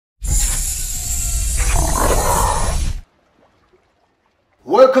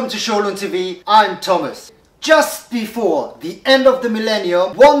Welcome to Showloon TV, I'm Thomas. Just before the end of the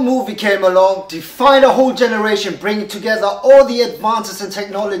millennium, one movie came along, defined a whole generation, bringing together all the advances in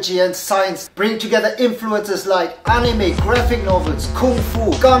technology and science, bringing together influences like anime, graphic novels, kung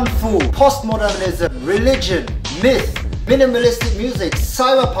fu, gun fu, postmodernism, religion, myth, minimalistic music,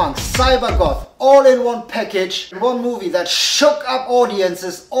 cyberpunk, cybergoth, all in one package. One movie that shook up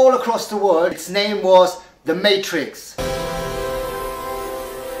audiences all across the world. Its name was The Matrix.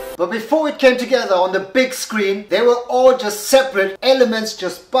 But before it came together on the big screen, they were all just separate elements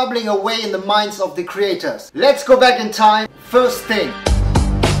just bubbling away in the minds of the creators. Let's go back in time. First thing.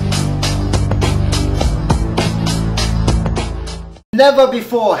 Never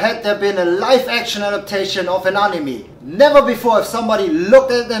before had there been a live action adaptation of an anime. Never before have somebody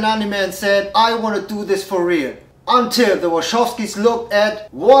looked at an anime and said, I want to do this for real. Until the Warchowskis looked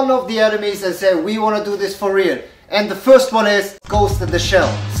at one of the animes and said, we want to do this for real. And the first one is Ghost in the Shell.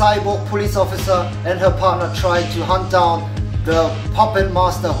 Cyborg police officer and her partner trying to hunt down the puppet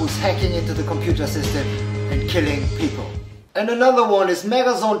master who's hacking into the computer system and killing people. And another one is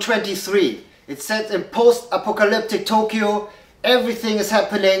Megazone 23. It's set in post-apocalyptic Tokyo. Everything is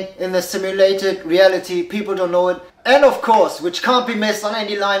happening in the simulated reality. People don't know it. And of course, which can't be missed on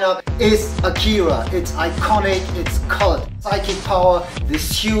any lineup, is Akira. It's iconic, it's cult. Psychic power,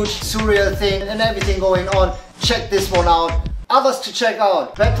 this huge surreal thing and everything going on. Check this one out. Others to check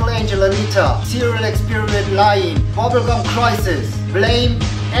out: Battle Angel Alita, Serial Experiment Lying, Bubblegum Crisis, Blame,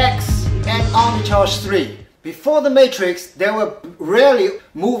 X and Armitage 3. Before The Matrix, there were rarely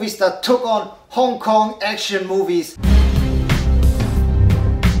movies that took on Hong Kong action movies.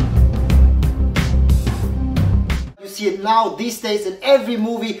 You see it now these days in every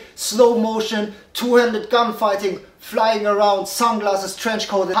movie, slow motion, two-handed gunfighting, flying around, sunglasses, trench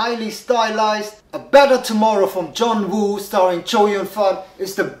coat, highly stylized. A Better Tomorrow from John Woo starring Chow Yun-fat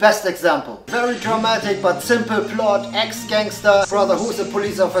is the best example. Very dramatic but simple plot, ex-gangster brother who's a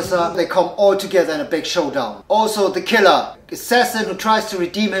police officer. They come all together in a big showdown. Also The Killer, assassin who tries to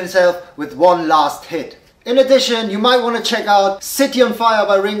redeem himself with one last hit. In addition, you might want to check out City on Fire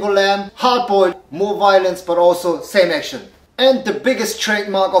by Ringo Lam. Hard-boiled, more violence but also same action. And the biggest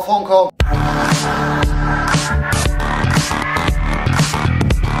trademark of Hong Kong.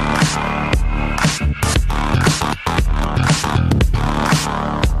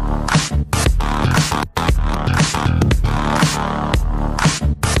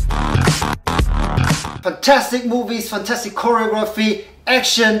 Fantastic movies, fantastic choreography,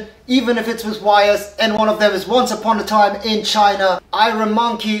 action, even if it's with wires, and one of them is Once Upon a Time in China, Iron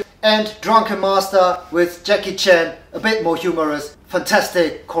Monkey and Drunken Master with Jackie Chan, a bit more humorous,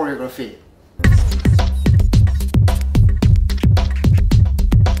 fantastic choreography.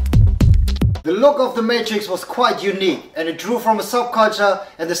 The look of The Matrix was quite unique and it drew from a subculture,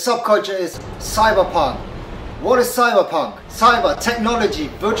 and the subculture is cyberpunk. What is cyberpunk? Cyber, technology,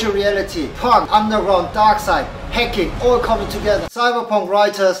 virtual reality, punk, underground, dark side, hacking, all coming together. Cyberpunk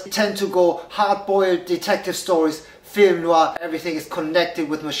writers tend to go hard-boiled detective stories, film noir, everything is connected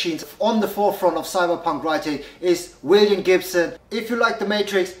with machines. On the forefront of cyberpunk writing is William Gibson. If you like The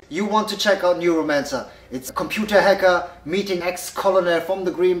Matrix, you want to check out Neuromancer. It's a computer hacker meeting ex-colonel from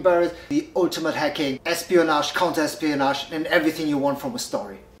the Green Berets, the ultimate hacking, espionage, counter-espionage, and everything you want from a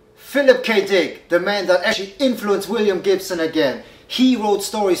story. Philip K. Dick, the man that actually influenced William Gibson again. He wrote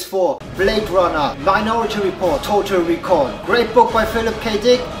stories for Blade Runner, Minority Report, Total Recall. Great book by Philip K.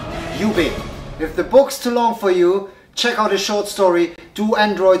 Dick, Ubik. If the book's too long for you, check out his short story, Do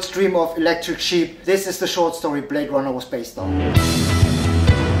Androids Dream of Electric Sheep. This is the short story Blade Runner was based on.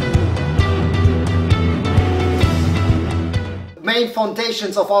 Main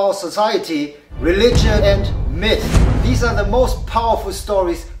foundations of our society, religion and myth. These are the most powerful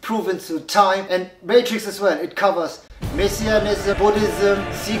stories proven through time, and Matrix as well. It covers Messianism, Buddhism,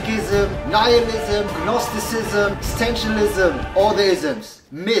 Sikhism, Nihilism, Gnosticism, Existentialism, all the isms.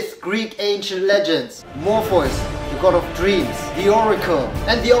 Myth, Greek ancient legends, Morpheus, the god of dreams, the Oracle,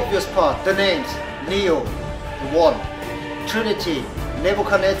 and the obvious part, the names, Neo, the One, Trinity,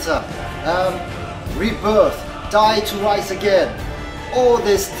 Nebuchadnezzar, Rebirth, Die to Rise Again. All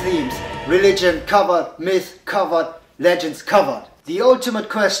these themes, religion covered, myth covered, legends covered. The ultimate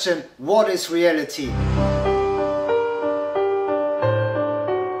question, what is reality?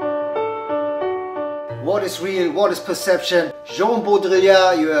 What is real? What is perception? Jean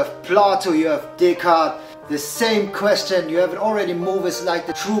Baudrillard, you have Plato, you have Descartes. The same question, you have it already in movies like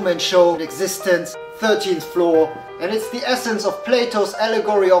The Truman Show, Existence, 13th floor, and it's the essence of Plato's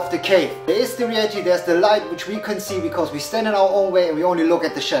allegory of the cave. There is the reality, there's the light which we can see because we stand in our own way and we only look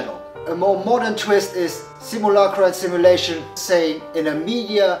at the shadow. A more modern twist is simulacra and simulation, saying in a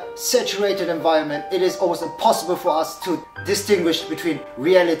media saturated environment it is almost impossible for us to distinguish between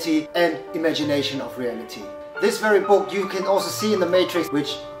reality and imagination of reality. This very book you can also see in the Matrix,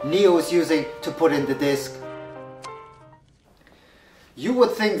 which Neo is using to put in the disc. You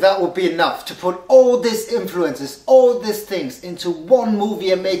would think that would be enough to put all these influences, all these things into one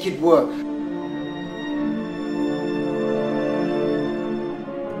movie and make it work.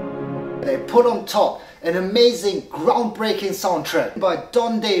 They put on top an amazing, groundbreaking soundtrack by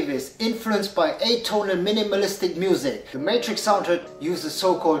Don Davis, influenced by atonal minimalistic music. The Matrix soundtrack uses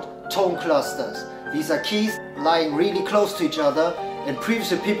so-called tone clusters. These are keys lying really close to each other, and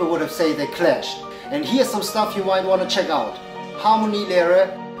previously people would have said they clashed. And here's some stuff you might want to check out. Harmony Lehre,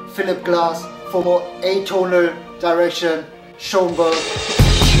 Philip Glass, for more atonal direction, Schoenberg.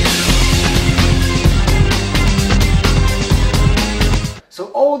 So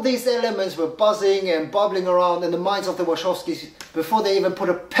all these elements were buzzing and bubbling around in the minds of the Warchowskis before they even put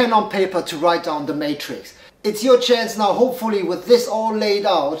a pen on paper to write down the Matrix. It's your chance now, hopefully with this all laid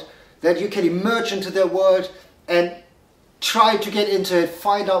out, that you can emerge into their world and try to get into it,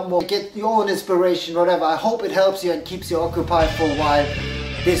 find out more, get your own inspiration, whatever. I hope it helps you and keeps you occupied for a while.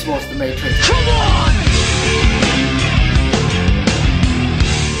 This was the Matrix. Come on!